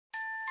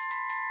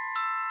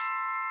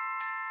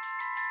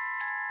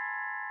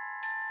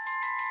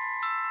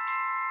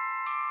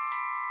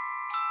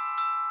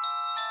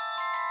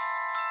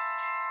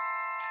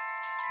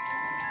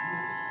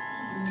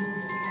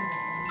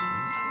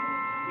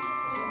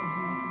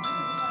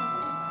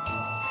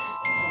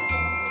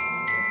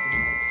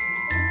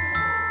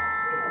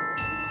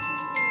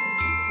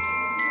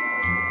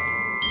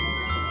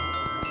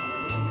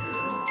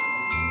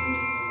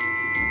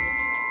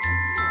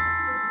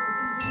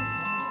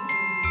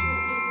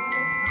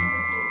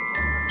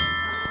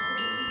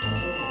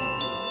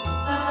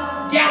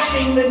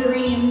dashing the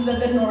dreams of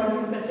the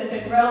Northern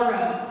Pacific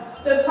Railroad.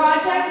 The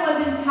project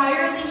was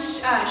entirely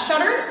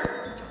shuttered,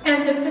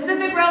 and the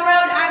Pacific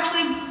Railroad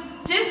actually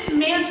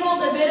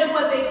dismantled a bit of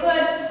what they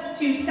could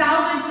to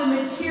salvage the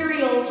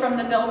materials from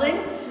the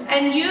building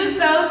and use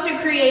those to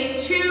create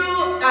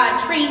two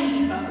train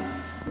depots.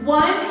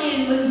 One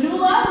in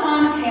Missoula,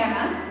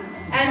 Montana,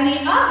 and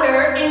the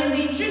other in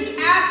the just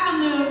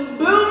absolute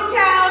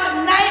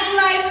boomtown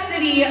nightlife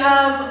city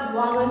of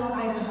Wallace,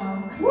 Idaho.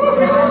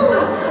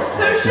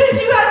 So should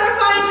you ever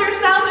find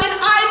yourself in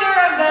either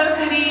of those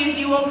cities,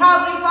 you will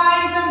probably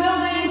find some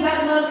buildings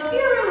that look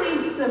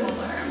eerily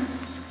similar.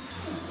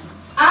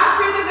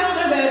 After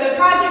the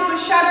project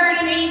was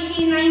shuttered in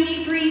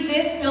 1893,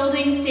 this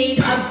building stayed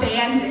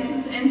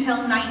abandoned until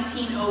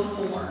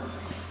 1904.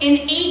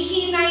 In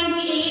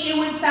 1898, it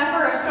would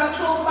suffer a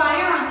structural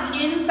fire on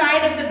the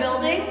inside of the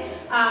building.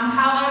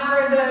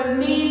 However, the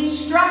main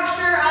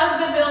structure of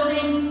the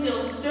building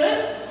still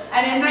stood.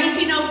 And in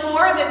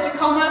 1904, the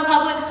Tacoma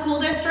Public School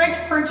District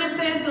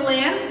purchases the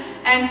land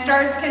and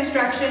starts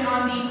construction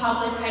on the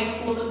public high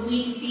school that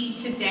we see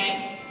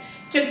today.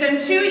 Took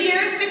them 2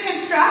 years to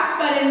construct,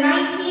 but in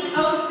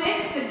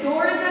 1906, the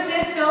doors of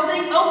this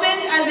building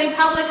opened as a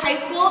public high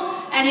school,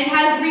 and it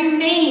has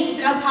remained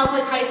a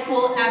public high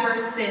school ever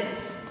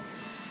since.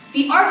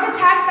 The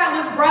architect that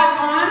was brought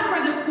on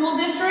for the school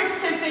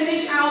district to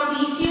finish out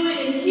the Hewitt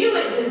and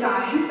Hewitt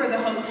design for the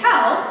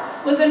hotel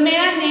was a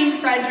man named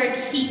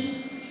Frederick Heath.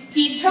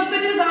 He took the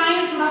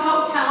designs for the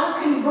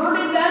hotel,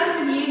 converted them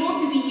to be able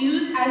to be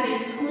used as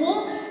a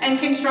school, and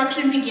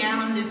construction began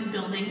on this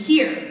building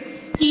here.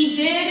 He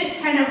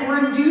did kind of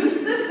reduce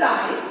the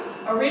size.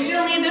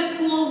 Originally, the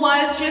school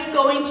was just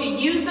going to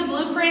use the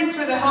blueprints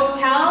for the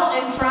hotel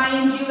and try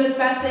and do as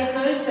best they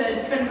could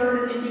to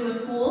convert it into a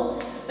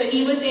school. But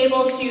he was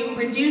able to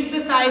reduce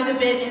the size a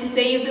bit and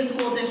save the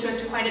school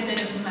district quite a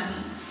bit of money.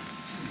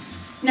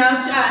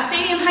 Now,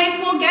 Stadium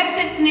High School gets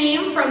its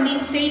name from the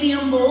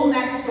Stadium Bowl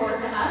next door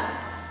to us.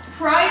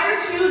 Prior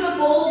to the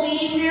bowl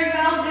being there,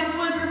 though, this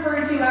was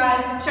referred to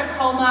as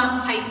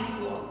Tacoma High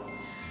School.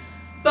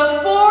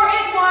 Before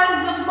it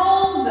was the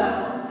bowl,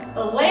 though,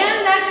 the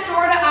land next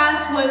door to us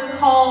was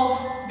called,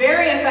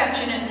 very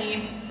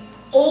affectionately,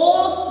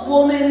 Old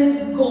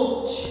Woman's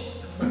Gulch.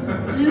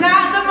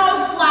 Not the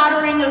most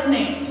flattering of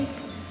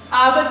names.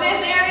 But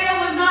this area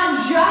was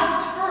not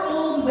just for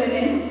old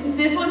women.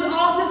 This was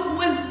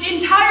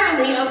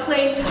entirely a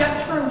place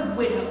just for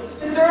widows.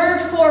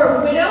 Served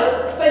for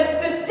widows, but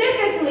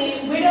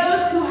specifically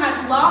widows who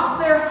had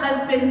lost their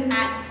husbands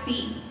at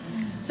sea.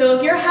 So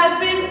if your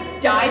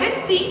husband died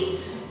at sea,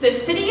 the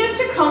city of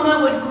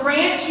Tacoma would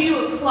grant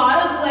you a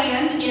plot of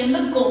land in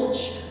the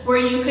gulch where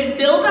you could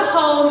build a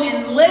home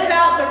and live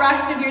out the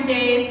rest of your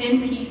days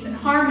in peace and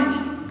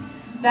harmony.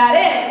 That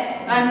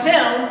is,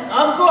 until,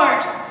 of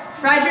course,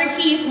 Frederick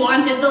Heath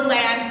wanted the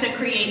land to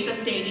create the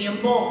Stadium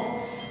Bowl.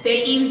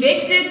 They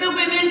evicted the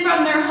women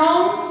from their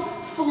homes,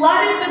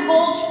 flooded the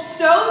gulch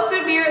so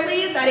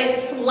severely that it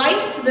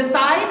sliced the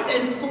sides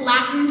and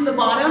flattened the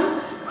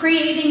bottom,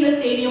 creating the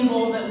Stadium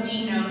Bowl that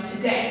we know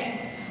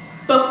today.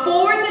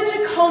 Before the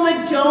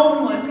Tacoma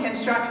Dome was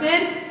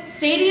constructed,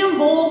 Stadium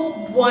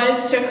Bowl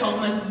was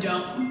Tacoma's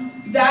dome.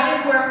 That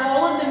is where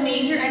all of the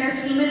major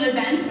entertainment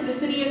events for the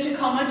city of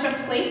Tacoma took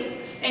place,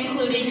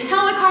 including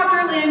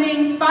helicopter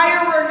landings,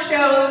 fireworks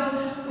shows.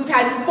 We've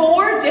had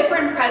 4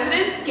 different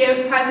presidents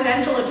give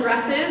presidential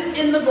addresses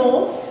in the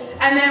bowl.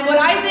 And then what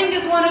I think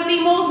is one of the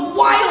most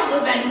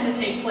wild events to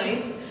take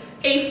place,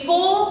 a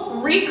full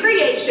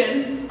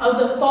recreation of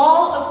the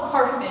fall of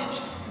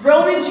Carthage,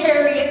 Roman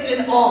chariots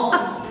and all,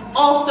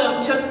 also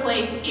took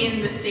place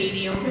in the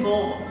Stadium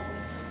Bowl.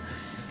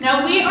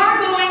 Now we are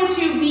going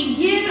to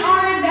begin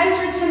our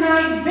adventure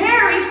tonight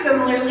very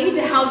similarly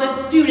to how the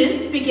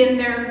students begin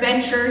their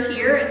venture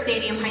here at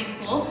Stadium High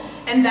School,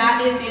 and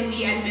that is in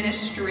the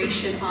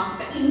administration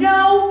office.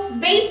 No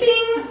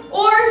vaping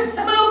or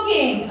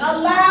smoking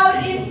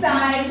allowed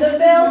inside the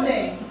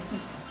building.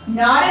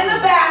 Not in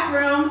the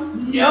bathrooms,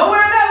 nowhere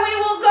that we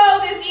will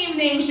go this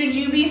evening should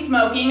you be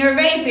smoking or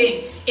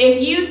vaping.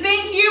 If you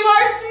think you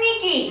are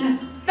sneaky,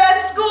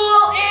 the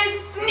school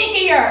is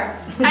sneakier.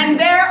 And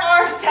there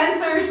are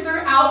sensors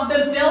throughout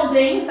the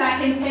building that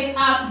can pick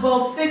up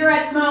both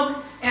cigarette smoke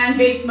and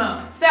vape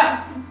smoke. So,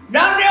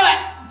 don't do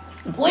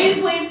it. Please,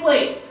 please,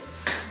 please.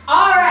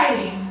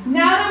 Alrighty,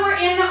 now that we're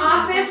in the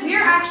office, we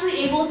are actually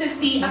able to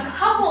see a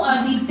couple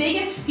of the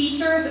biggest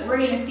features that we're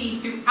going to see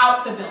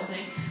throughout the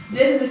building.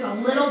 This is just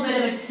a little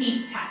bit of a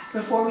taste test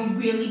before we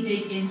really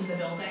dig into the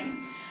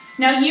building.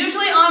 Now,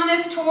 usually on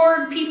this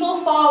tour,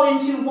 people fall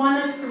into one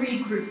of 3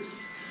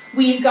 groups.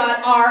 We've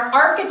got our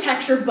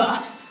architecture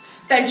buffs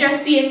that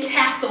just see a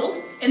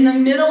castle in the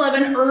middle of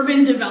an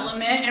urban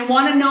development and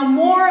want to know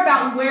more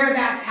about where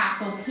that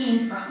castle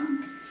came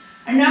from.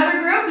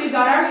 Another group, we've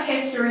got our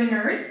history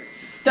nerds.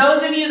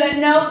 Those of you that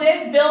know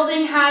this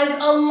building has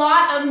a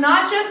lot of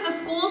not just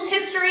the school's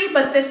history,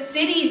 but the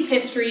city's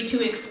history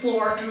to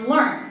explore and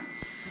learn.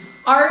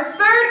 Our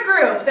third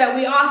group that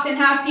we often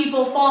have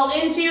people fall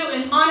into,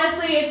 and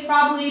honestly it's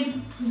probably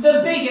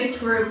the biggest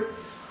group,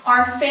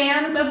 are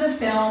fans of the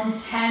film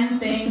 10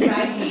 Things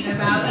I Hate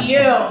About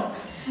You.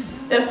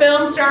 The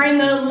film starring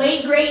the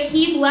late, great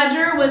Heath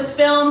Ledger was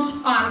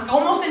filmed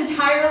almost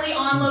entirely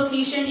on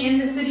location in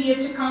the city of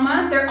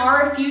Tacoma. There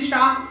are a few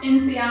shots in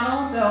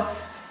Seattle, so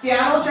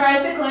Seattle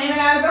tries to claim it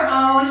as their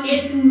own.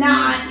 It's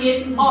not,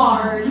 it's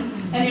ours.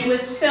 And it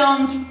was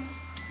filmed,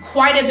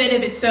 quite a bit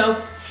of it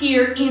so,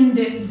 here in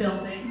this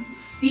building.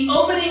 The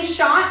opening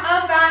shot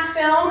of that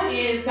film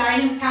is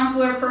Guidance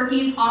Counselor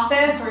Perky's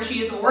office, where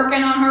she is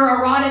working on her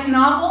erotic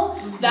novel.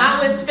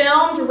 That was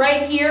filmed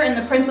right here in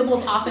the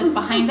principal's office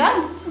behind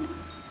us.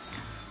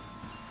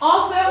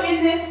 Also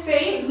in this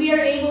space, we are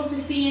able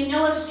to see an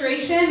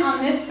illustration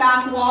on this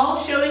back wall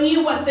showing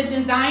you what the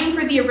design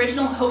for the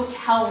original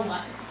hotel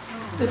was.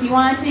 So if you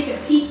want to take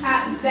a peek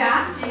at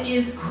that, it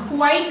is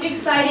quite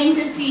exciting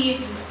to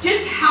see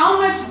just how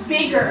much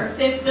bigger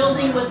this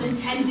building was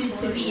intended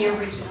to be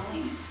originally.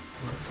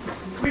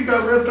 We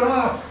got ripped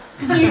off.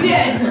 You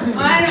did.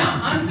 I know.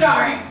 I'm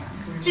sorry.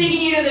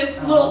 Taking you to this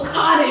little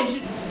cottage.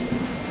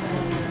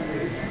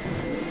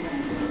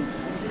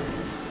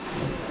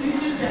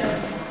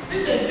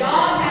 Just a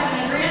dog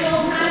having a grand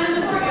old time in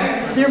the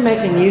courtyard. They're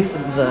making use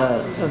of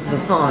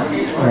the font, the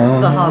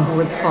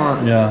Hogwarts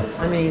font. Yeah.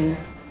 I mean.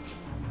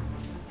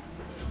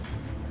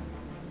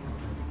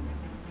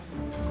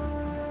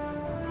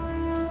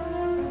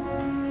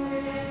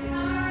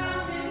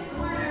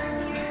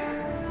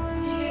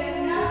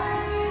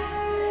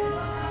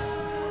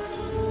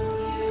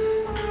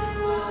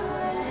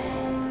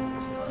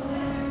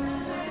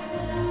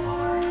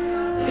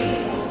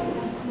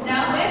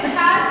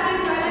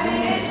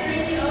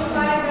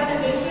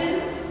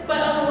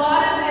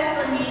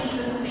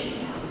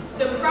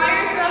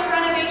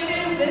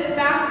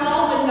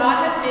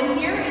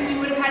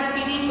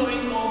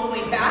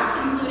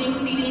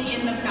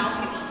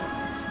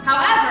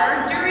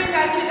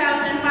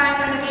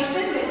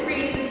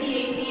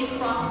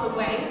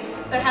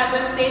 That has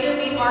a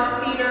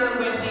state-of-the-art theater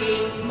with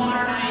a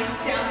modernized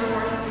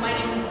soundboard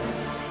lighting.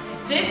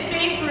 This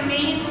space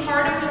remains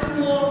part of the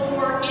school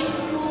for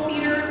in-school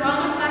theater,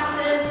 drama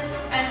classes,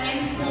 and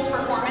in-school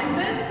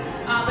performances,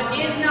 but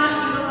is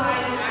not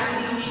utilized as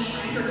the main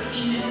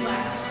entertainment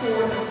flex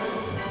for the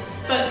school.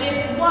 But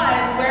this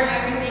was where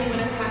everything would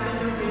have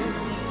happened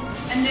originally.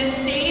 And this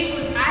stage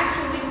was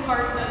actually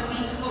part of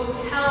the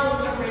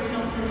hotel's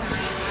original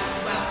design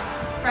as well.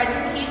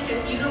 Frederick Heath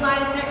just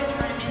utilized it to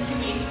turn it into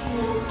a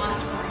school's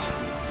auditorium.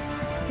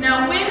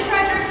 Now, when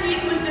Frederick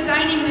Heath was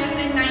designing this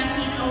in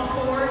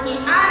 1904, he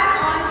added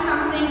on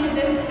something to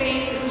this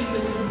space that he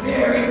was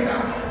very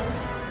proud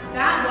of.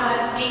 That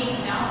was a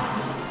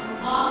balcony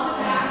on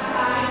the back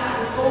side that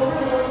was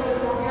overlooked the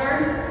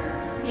courtyard,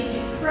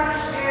 giving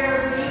fresh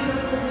air,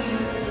 beautiful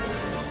views of the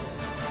school.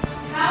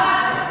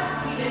 However,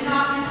 he did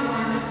not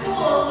inform the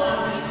school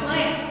of these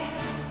plans.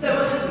 So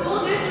when the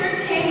school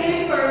district came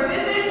in for a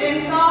visit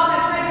and saw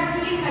that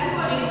Frederick Heath had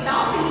put a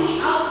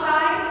balcony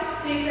outside,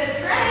 they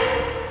said,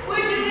 "Freddie, what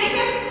you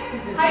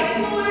thinking? High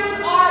schoolers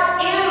are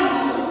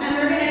animals and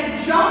they're going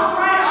to jump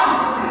right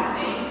off of that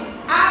thing.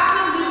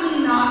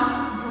 Absolutely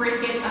not, break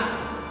it up."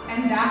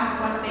 And that's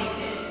what they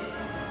did.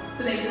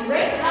 So they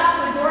bricked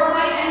up the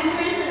doorway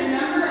entrance and a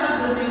number of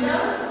the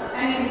windows,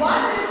 and it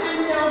wasn't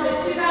until the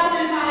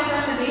 2005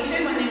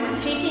 renovation, when they were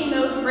taking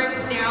those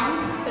bricks down,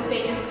 that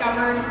they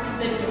discovered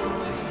the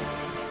doorway.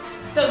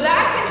 So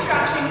that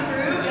construction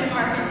crew and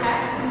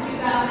architect in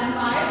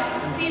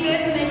 2005 see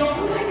this and they go,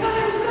 "Oh my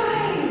God, you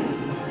guys,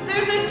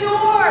 there's a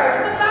door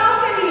to the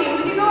balcony.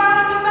 We can go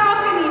out on the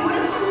balcony.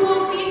 What a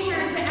cool feature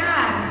to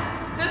add."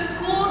 The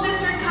school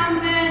district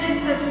comes in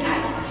and says,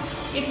 "Guys,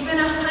 it's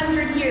been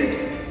 100 years,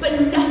 but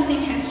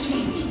nothing has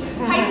changed.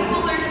 High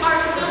schoolers are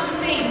still the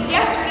same.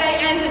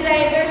 Yesterday and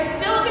today, they're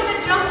still going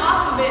to jump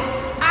off of it.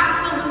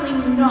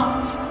 Absolutely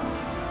not."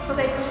 So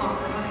they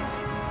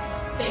compromised.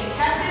 They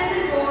kept in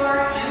the door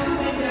and the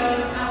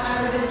windows.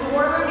 However, the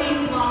door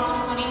remained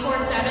locked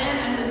 24/7,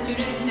 and the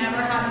students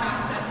never have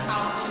access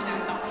out to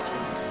that balcony.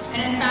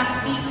 And in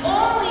fact, the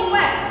only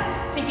way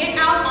to get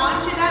out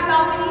onto that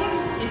balcony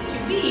is to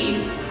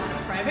be on a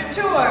private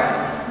tour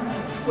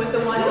with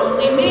the one and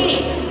only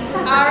me.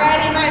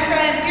 Alrighty, my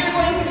friends, we are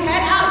going to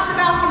head out to the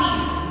balcony.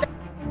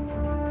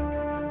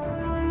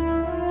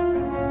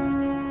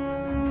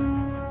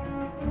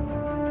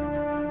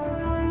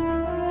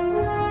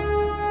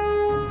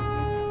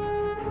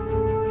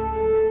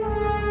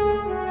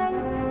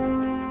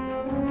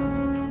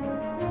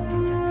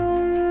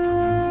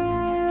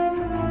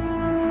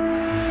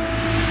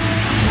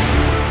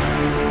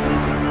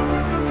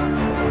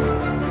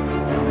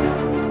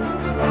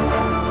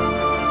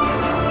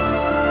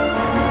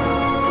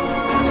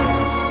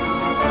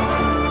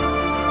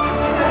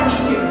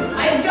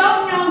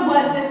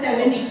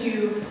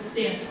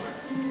 Stands for.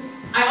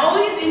 I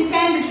always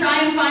intend to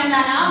try and find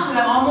that out,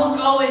 because I'm almost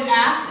always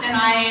asked, and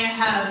I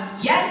have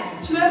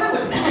yet to ever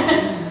learn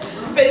that.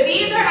 But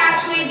these are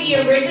actually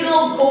the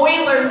original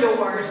boiler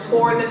doors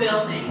for the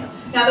building.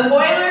 Now the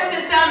boiler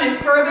system is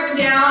further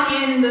down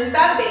in the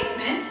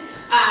sub-basement,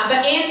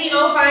 But in the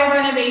 '05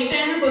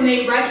 renovations, when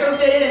they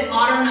retrofitted and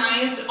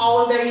modernized all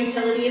of their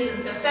utilities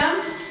and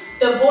systems,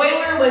 the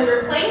boiler was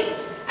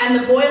replaced and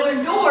the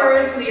boiler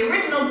doors for the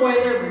original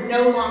boiler were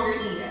no longer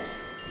needed.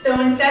 So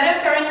instead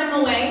of throwing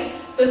them away,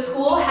 the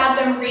school had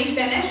them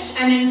refinished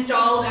and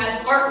installed as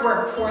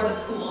artwork for the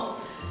school.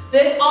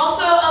 This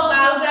also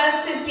allows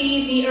us to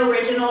see the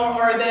original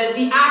or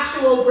the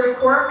actual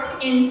brickwork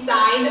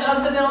inside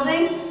of the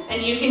building.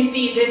 And you can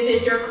see this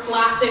is your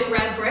classic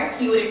red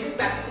brick you would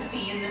expect to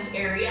see in this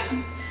area.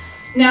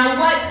 Now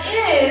what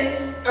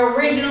is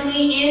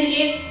originally in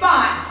its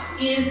spot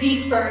is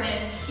the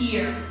furnace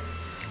here.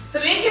 So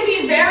it can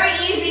be very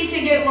easy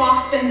to get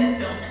lost in this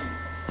building.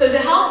 So to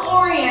help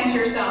orient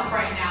yourself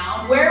right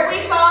now, where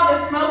we saw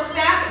the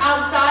smokestack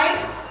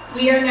outside,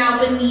 we are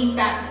now beneath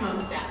that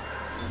smokestack.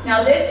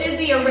 Now this is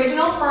the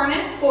original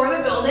furnace for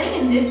the building,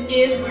 and this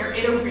is where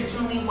it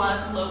originally was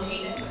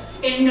located.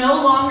 It no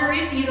longer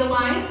is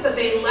utilized, but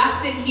they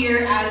left it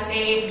here as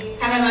a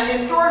kind of a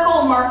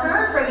historical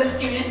marker for the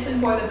students and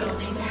for the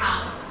building to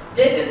have.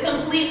 This is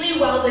completely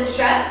welded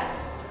shut,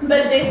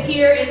 but this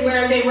here is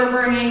where they were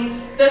burning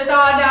the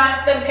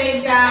sawdust, the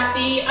pig fat,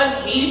 the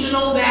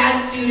occasional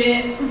bad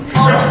student,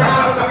 all of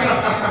that was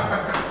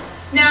right there.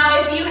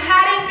 Now, if you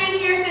hadn't been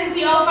here since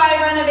the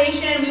 '05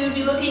 renovation, we would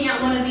be looking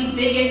at one of the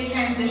biggest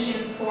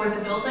transitions for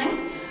the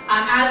building.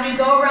 As we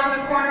go around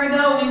the corner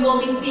though, we will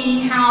be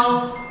seeing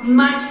how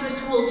much the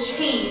school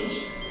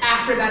changed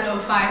after that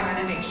 '05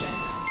 renovation.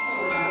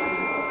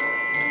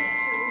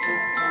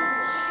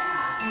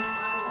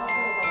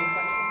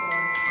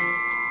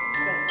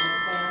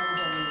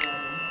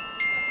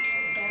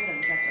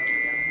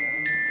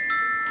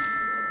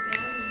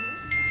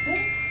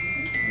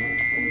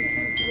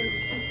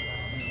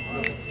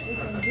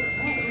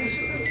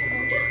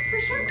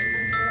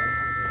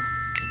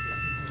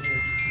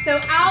 So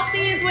out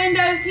these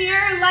windows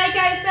here, like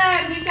I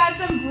said, we've got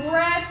some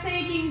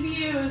breathtaking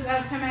views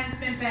of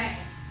Commencement Bay.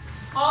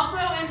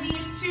 Also in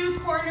these two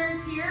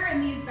corners here,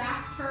 in these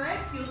back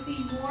turrets, you'll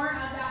see more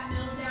of that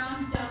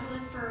milled-down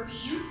Douglas fir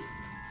beam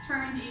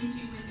turned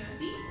into window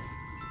seats.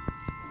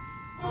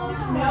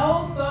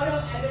 No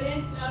photo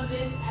evidence of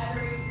this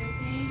ever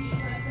existing.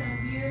 It's like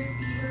some weird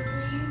fever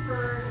dream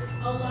for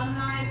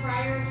alumni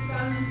prior to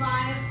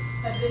 2005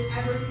 that this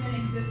ever even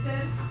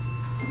existed.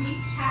 We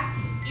checked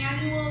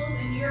annuals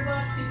and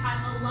yearbooks. We've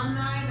had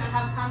alumni that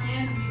have come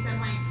in and we've been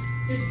like,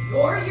 does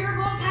your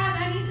yearbook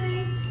have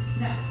anything?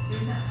 No, it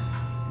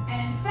doesn't.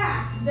 And in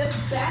fact, the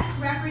best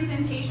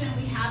representation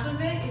we have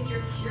of it, if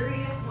you're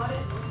curious what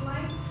it looks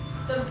like,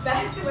 the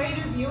best way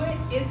to view it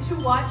is to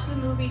watch the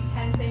movie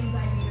 10 Things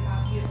I Hate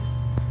About You.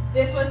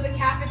 This was the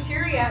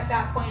cafeteria at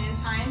that point in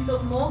time, so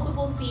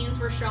multiple scenes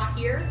were shot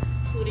here,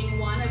 including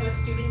one of a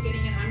student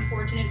getting an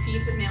unfortunate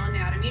piece of male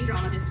anatomy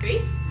drawn on his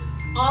face.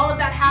 All of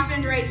that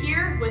happened right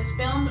here, was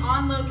filmed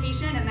on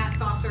location, and that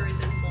saucer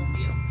is in full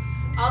view.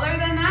 Other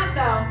than that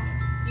though,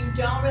 you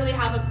don't really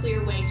have a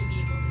clear way to be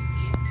able to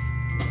see it.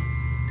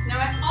 Now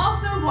I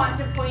also want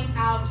to point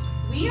out,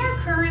 we are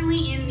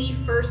currently in the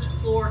first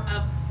floor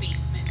of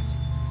basement.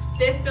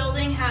 This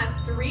building has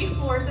 3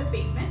 floors of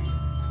basement,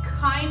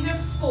 kind of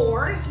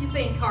 4 if you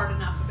think hard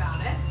enough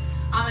about it,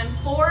 and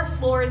 4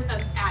 floors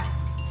of attic.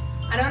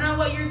 I don't know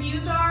what your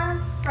views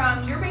are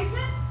from your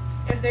basement.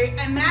 If they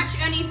match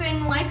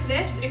anything like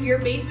this, if your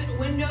basement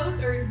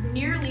windows are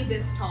nearly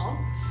this tall,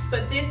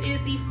 but this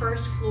is the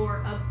first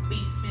floor of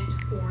basement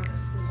for the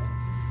school.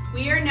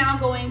 We are now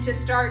going to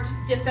start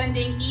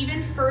descending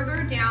even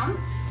further down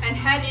and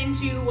head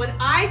into what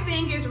I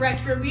think is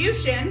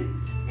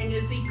retribution and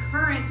is the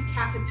current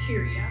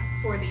cafeteria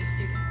for these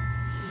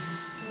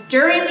students.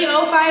 During the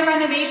 '05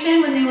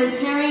 renovation, when they were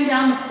tearing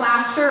down the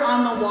plaster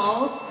on the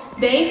walls,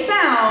 they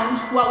found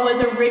what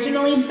was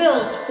originally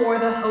built for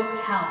the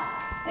hotel.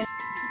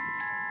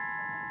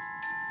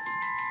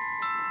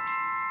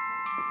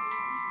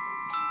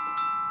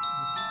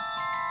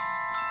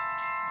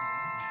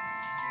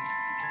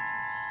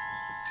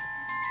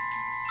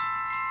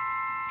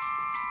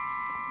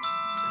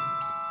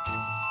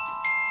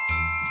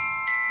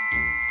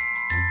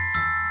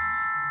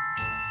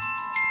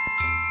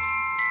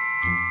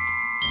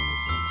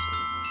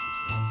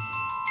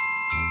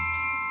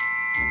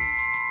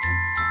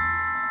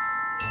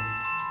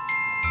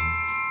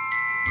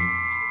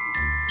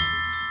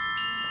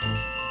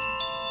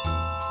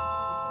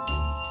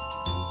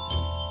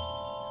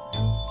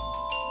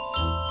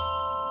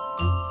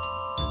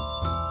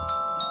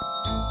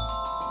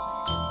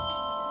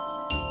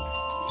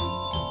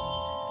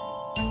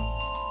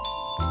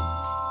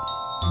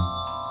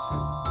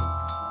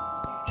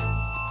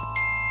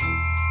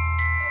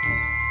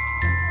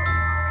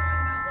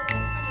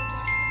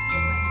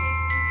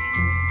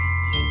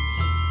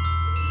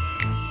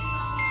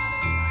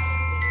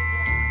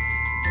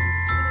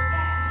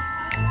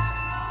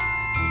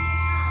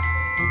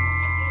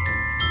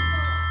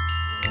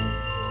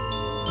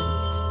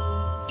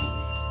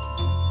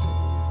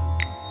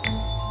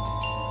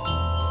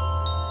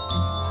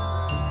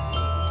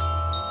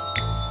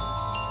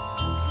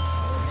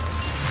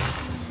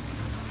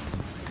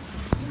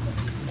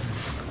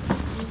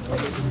 The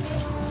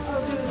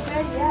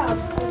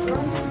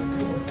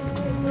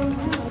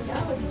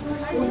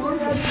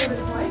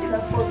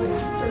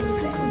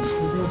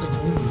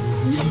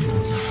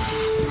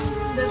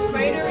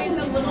spider is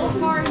a little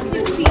hard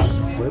to see,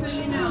 just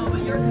so you know,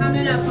 but you're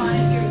coming up on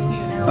it here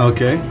soon.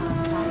 Okay.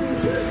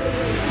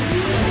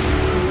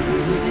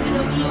 And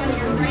it'll be on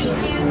your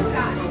right-hand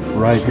side.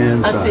 Right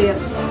hand side. I see it.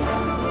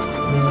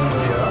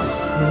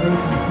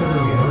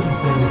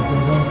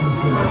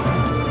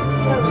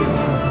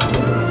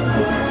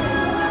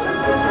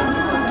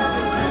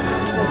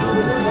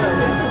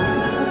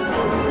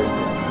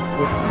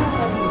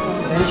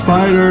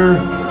 Spider!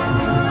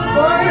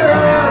 Spider!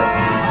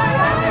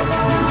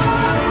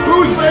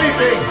 Who's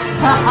vaping?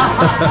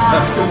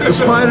 The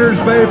spider's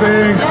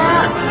vaping!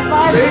 Yeah,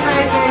 spider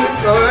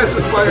baby. Oh, that's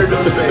the spider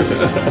doing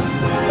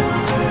vaping.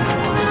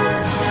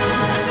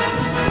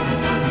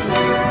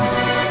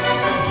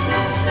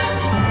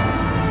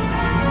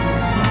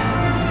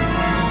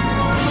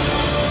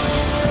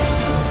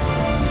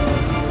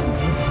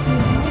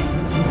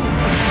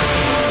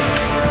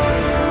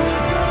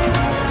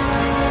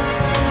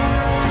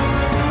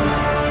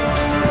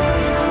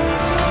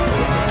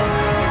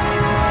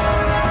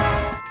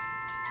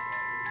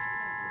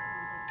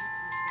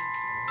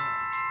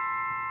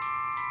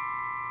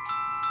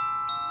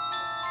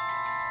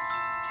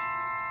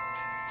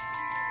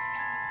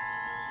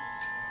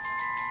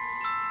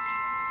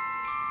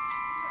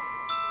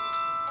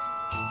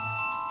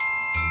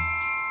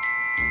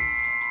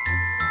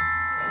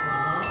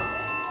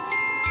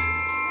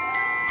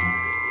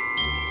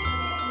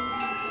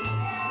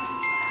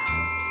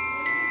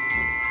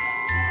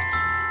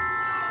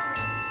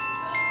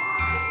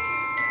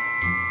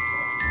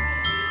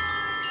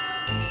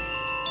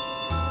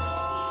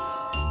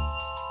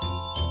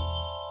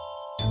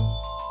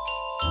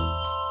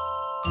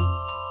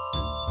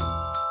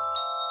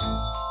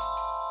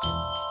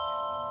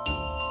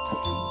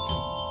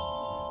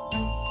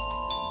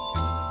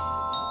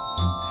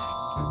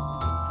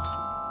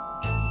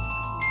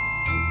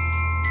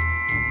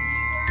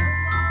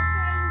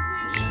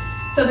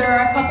 So there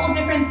are a couple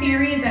different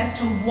theories as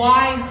to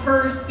why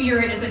her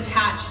spirit is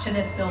attached to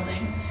this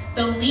building.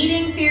 The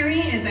leading theory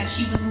is that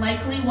she was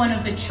likely one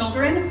of the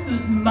children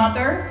whose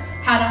mother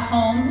had a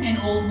home in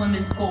Old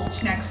Women's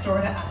Gulch next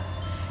door to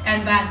us,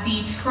 and that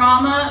the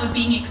trauma of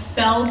being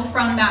expelled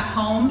from that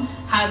home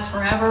has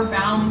forever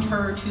bound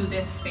her to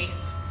this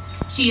space.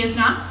 She is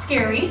not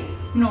scary,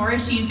 nor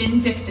is she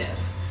vindictive,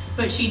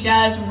 but she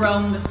does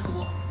roam the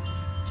school.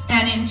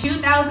 And in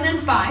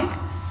 2005,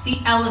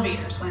 the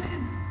elevators went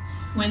in.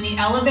 When the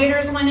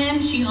elevators went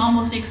in, she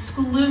almost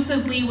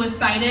exclusively was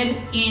sighted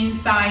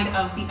inside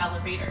of the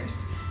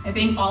elevators. I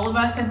think all of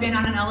us have been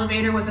on an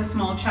elevator with a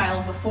small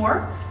child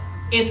before.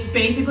 It's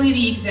basically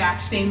the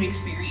exact same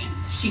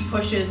experience. She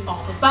pushes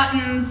all the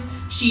buttons,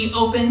 she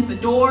opens the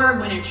door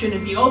when it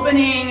shouldn't be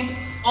opening,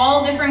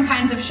 all different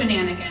kinds of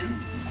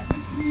shenanigans.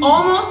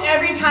 Almost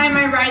every time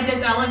I ride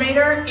this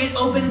elevator, it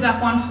opens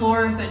up on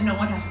floors that no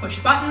one has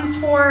pushed buttons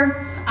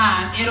for.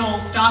 It'll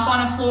stop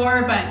on a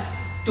floor, but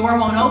door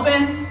won't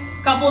open.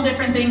 A couple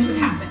different things have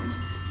happened.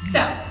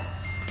 So,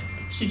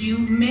 should you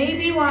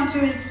maybe want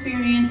to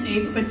experience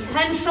a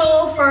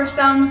potential for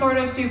some sort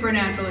of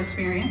supernatural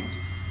experience,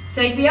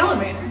 take the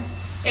elevator.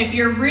 If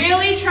you're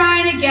really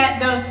trying to get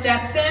those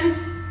steps in,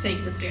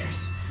 take the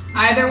stairs.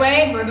 Either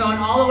way, we're going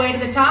all the way to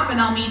the top and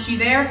I'll meet you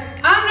there.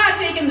 I'm not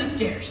taking the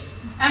stairs.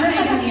 I'm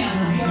taking the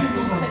elevator.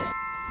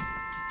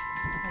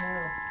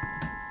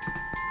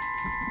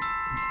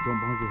 Don't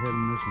bonk your head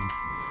in this one.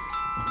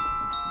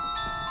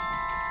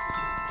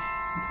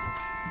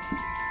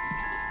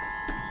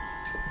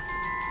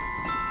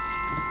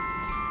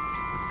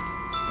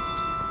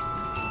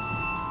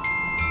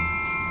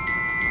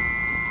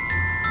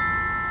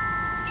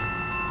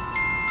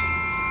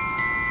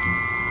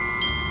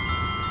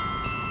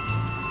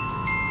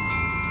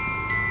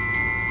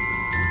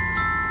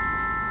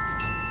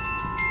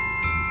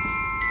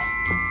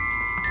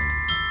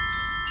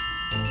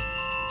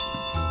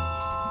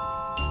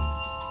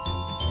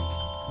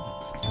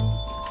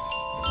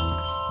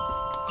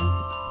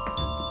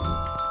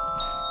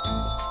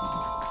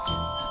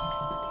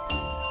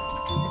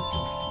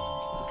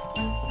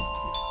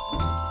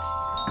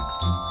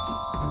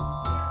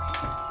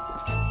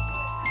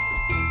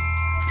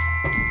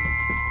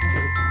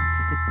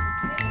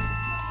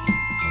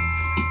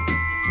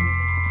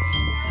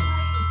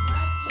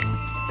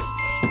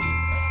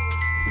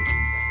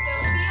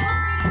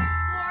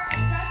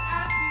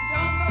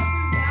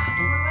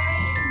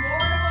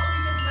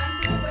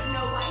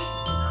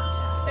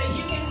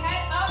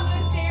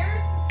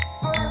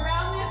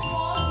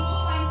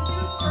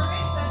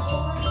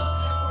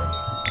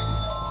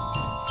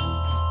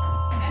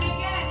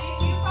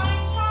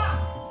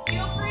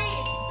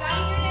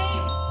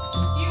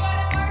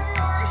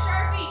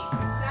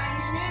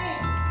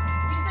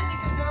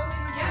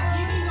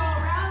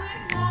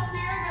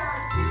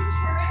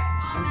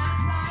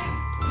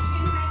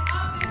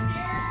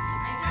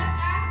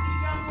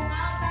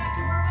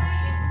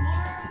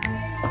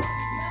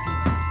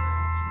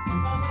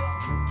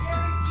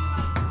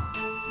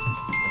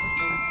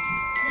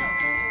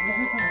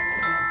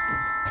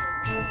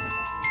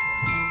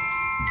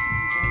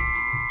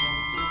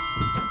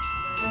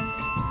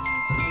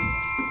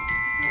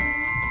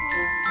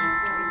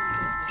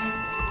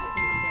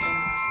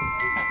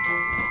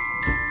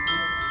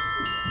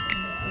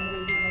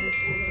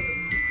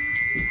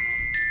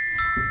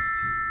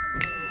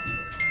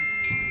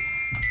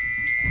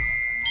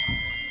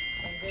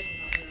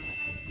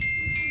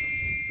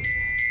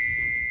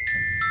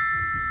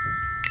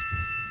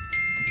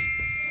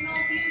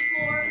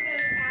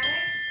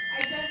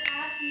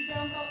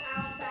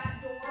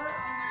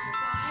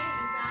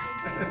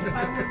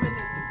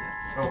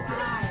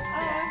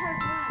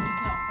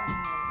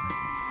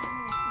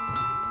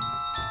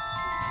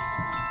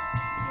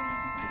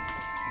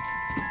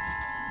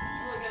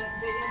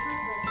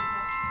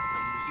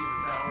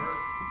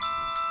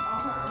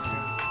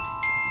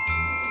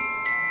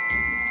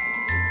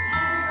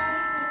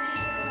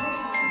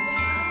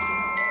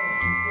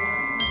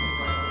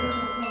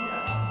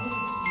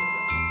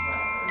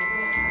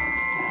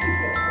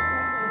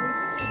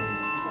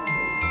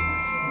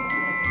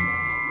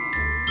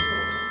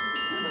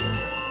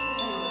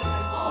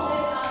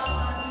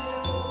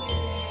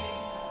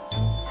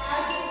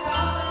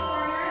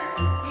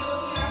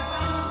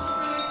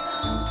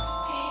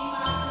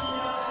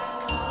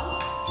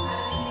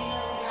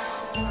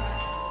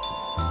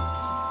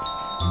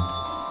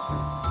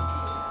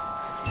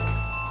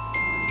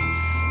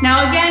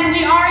 Now again,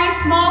 we are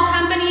a small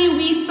company.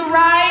 We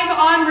thrive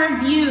on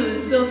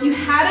reviews. So if you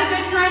had a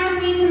good time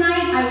with me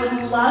tonight, I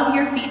would love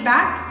your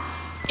feedback.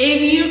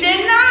 If you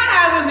did not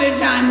have a good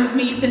time with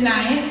me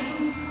tonight,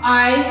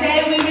 I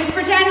say we just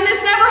pretend this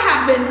never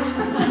happened.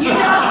 You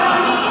don't know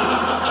me.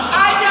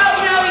 I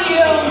don't know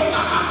you.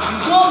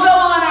 We'll go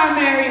on our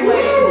merry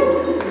ways.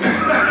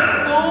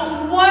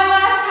 One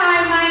last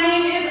time, my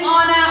name is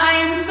Anna. I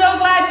am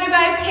so glad you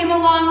guys came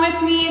along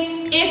with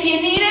me. If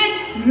you need it,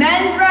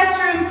 men's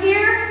restrooms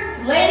here,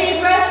 ladies'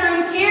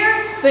 restrooms here.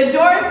 The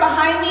doors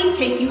behind me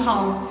take you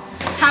home.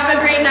 Have a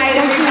great night,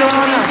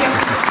 everybody.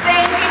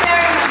 Thank you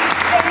very much.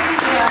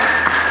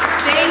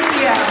 Thank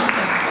you.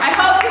 I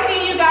hope to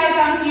see you guys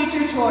on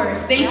future tours.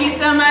 Thank you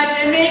so much,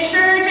 and make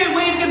sure to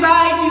wave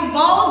goodbye to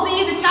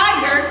Ballsy the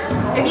Tiger.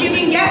 If you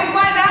can guess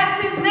why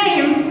that's his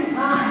name,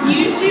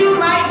 you too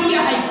might be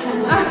a high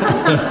schooler.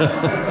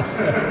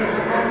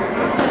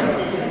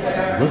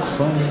 Let's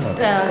find out.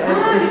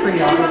 Yeah, it's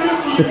pretty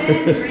obvious.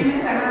 During the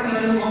summer, we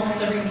do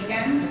almost every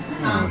weekend.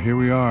 Well, here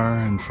we are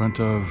in front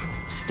of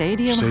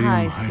Stadium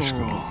High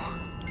School.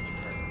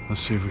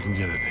 Let's see if we can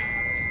get it.